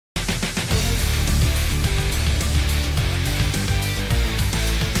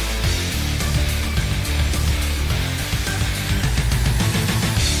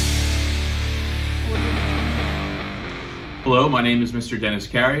Hello, my name is Mr. Dennis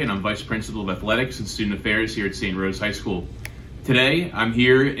Carey, and I'm Vice Principal of Athletics and Student Affairs here at St. Rose High School. Today, I'm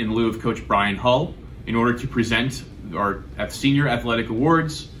here in lieu of Coach Brian Hull in order to present our Senior Athletic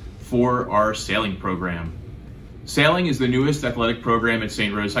Awards for our sailing program. Sailing is the newest athletic program at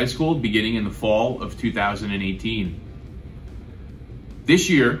St. Rose High School beginning in the fall of 2018.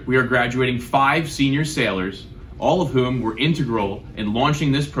 This year, we are graduating 5 senior sailors, all of whom were integral in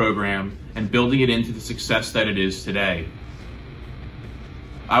launching this program and building it into the success that it is today.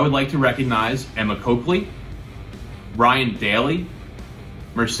 I would like to recognize Emma Coakley, Ryan Daly,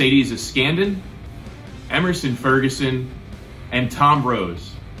 Mercedes Iskandon, Emerson Ferguson, and Tom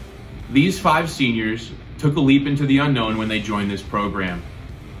Rose. These 5 seniors took a leap into the unknown when they joined this program.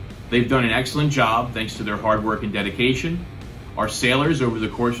 They've done an excellent job thanks to their hard work and dedication. Our sailors over the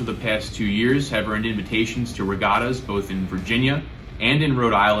course of the past 2 years have earned invitations to regattas both in Virginia and in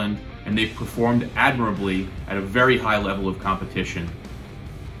Rhode Island, and they've performed admirably at a very high level of competition.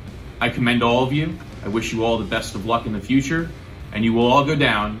 I commend all of you. I wish you all the best of luck in the future, and you will all go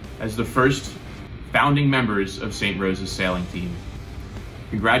down as the first founding members of St. Rose's sailing team.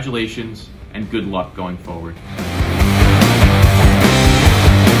 Congratulations and good luck going forward.